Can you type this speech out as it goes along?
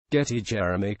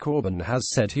GETTYJeremy Corbyn has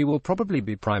said he will probably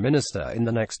be Prime Minister in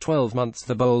the next 12 months.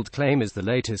 The bold claim is the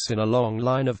latest in a long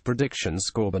line of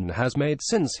predictions Corbyn has made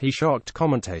since he shocked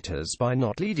commentators by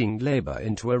not leading Labour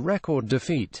into a record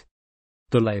defeat.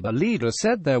 The Labour leader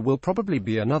said there will probably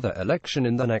be another election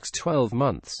in the next 12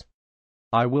 months.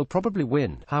 I will probably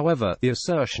win. However, the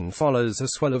assertion follows a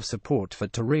swell of support for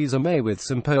Theresa May, with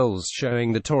some polls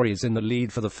showing the Tories in the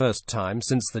lead for the first time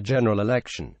since the general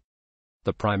election.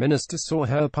 The Prime Minister saw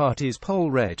her party's poll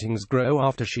ratings grow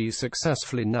after she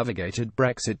successfully navigated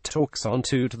Brexit talks on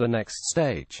to the next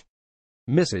stage.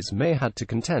 Mrs May had to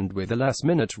contend with a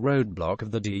last-minute roadblock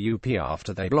of the DUP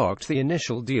after they blocked the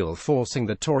initial deal, forcing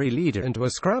the Tory leader into a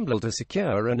scramble to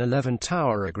secure an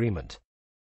 11-tower agreement.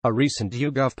 A recent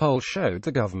YouGov poll showed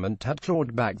the government had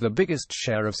clawed back the biggest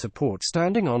share of support,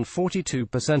 standing on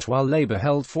 42%, while Labour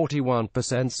held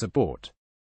 41% support.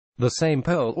 The same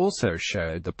poll also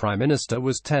showed the Prime Minister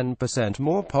was 10%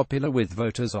 more popular with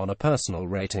voters on a personal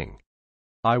rating.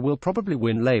 I will probably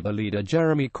win. Labour leader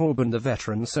Jeremy Corbyn, the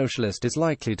veteran socialist, is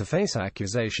likely to face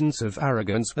accusations of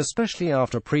arrogance, especially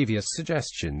after previous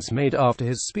suggestions made after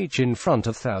his speech in front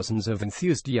of thousands of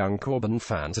enthused young Corbyn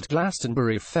fans at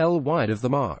Glastonbury fell wide of the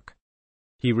mark.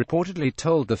 He reportedly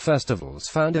told the festival's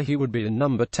founder he would be in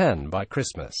number 10 by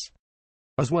Christmas,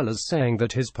 as well as saying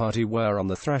that his party were on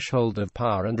the threshold of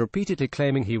power and repeatedly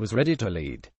claiming he was ready to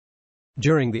lead.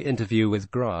 During the interview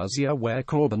with Grazia, where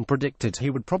Corbyn predicted he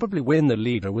would probably win, the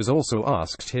leader was also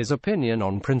asked his opinion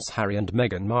on Prince Harry and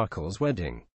Meghan Markle's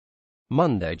wedding.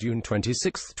 Monday, June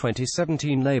 26,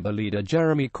 2017, Labour leader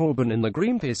Jeremy Corbyn in the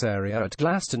Greenpeace area at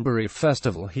Glastonbury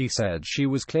Festival. He said she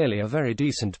was clearly a very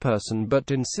decent person,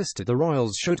 but insisted the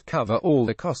royals should cover all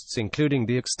the costs, including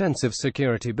the extensive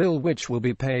security bill which will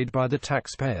be paid by the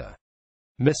taxpayer.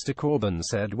 Mr. Corbyn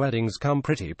said weddings come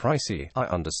pretty pricey, I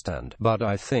understand, but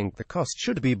I think the cost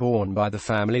should be borne by the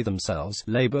family themselves.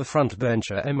 Labour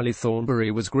frontbencher Emily Thornberry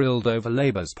was grilled over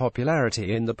Labour's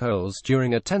popularity in the polls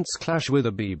during a tense clash with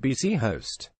a BBC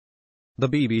host. The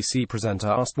BBC presenter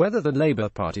asked whether the Labour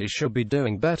Party should be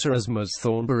doing better as Ms.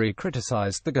 Thornberry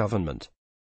criticised the government.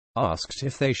 Asked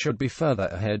if they should be further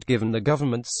ahead given the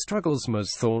government's struggles,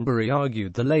 Ms. Thornberry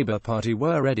argued the Labour Party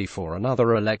were ready for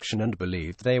another election and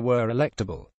believed they were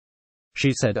electable.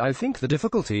 She said, I think the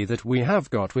difficulty that we have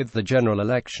got with the general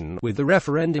election, with the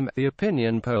referendum, the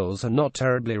opinion polls are not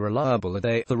terribly reliable, are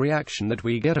they? The reaction that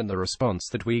we get and the response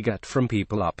that we get from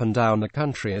people up and down the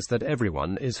country is that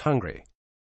everyone is hungry.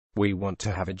 We want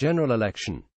to have a general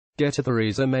election.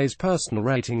 Theresa May's personal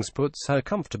ratings puts her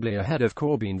comfortably ahead of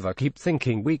Corbyn. They keep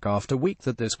thinking week after week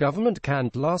that this government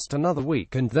can't last another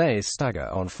week, and they stagger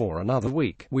on for another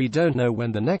week. We don't know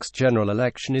when the next general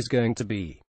election is going to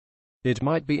be. It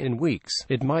might be in weeks,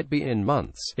 it might be in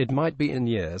months, it might be in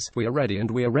years. We are ready,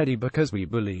 and we are ready because we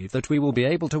believe that we will be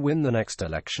able to win the next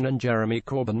election and Jeremy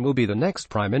Corbyn will be the next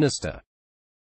Prime Minister.